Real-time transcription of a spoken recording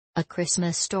A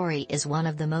Christmas Story is one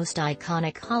of the most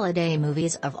iconic holiday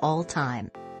movies of all time.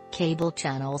 Cable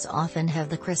channels often have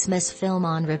the Christmas film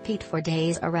on repeat for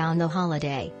days around the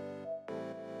holiday.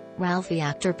 Ralphie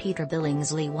actor Peter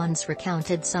Billingsley once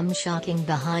recounted some shocking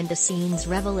behind-the-scenes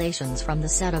revelations from the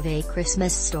set of A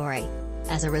Christmas Story.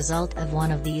 As a result of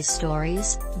one of these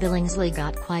stories, Billingsley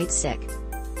got quite sick.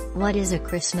 What is A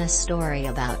Christmas Story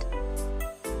about?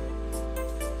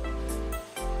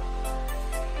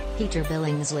 Peter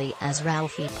Billingsley as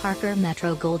Ralphie Parker.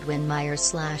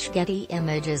 Metro-Goldwyn-Mayer/Getty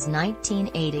Images.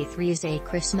 1983's A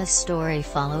Christmas Story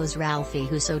follows Ralphie,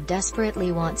 who so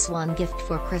desperately wants one gift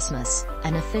for Christmas,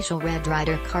 an official Red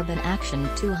Ryder carbine action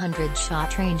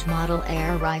 200-shot range model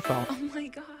air rifle. Oh my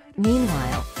god.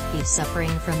 Meanwhile, he's suffering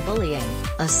from bullying,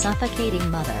 a suffocating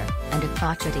mother, and a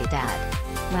crotchety dad.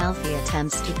 Ralphie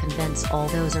attempts to convince all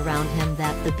those around him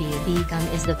that the BB gun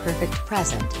is the perfect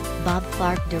present. Bob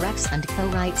Clark directs and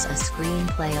co-writes a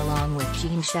screenplay along with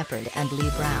Gene Shepard and Lee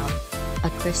Brown. A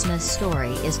Christmas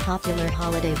Story is popular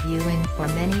holiday viewing for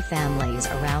many families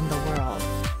around the world.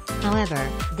 However,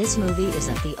 this movie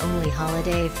isn't the only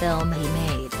holiday film he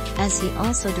made, as he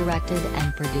also directed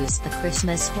and produced the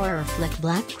Christmas horror flick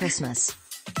Black Christmas.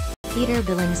 Peter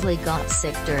Billingsley got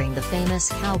sick during the famous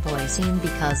cowboy scene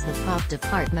because the prop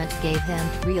department gave him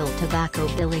real tobacco.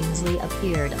 Billingsley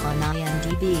appeared on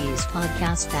IMDb's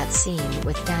podcast That Scene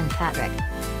with Dan Patrick.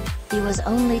 He was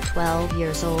only 12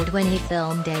 years old when he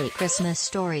filmed A Christmas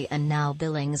Story, and now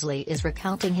Billingsley is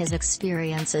recounting his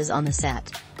experiences on the set.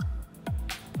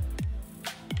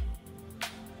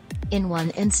 In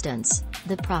one instance,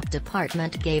 the prop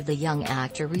department gave the young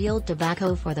actor real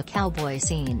tobacco for the cowboy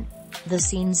scene. The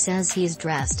scene says he's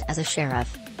dressed as a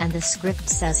sheriff, and the script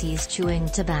says he's chewing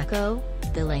tobacco,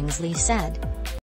 Billingsley said.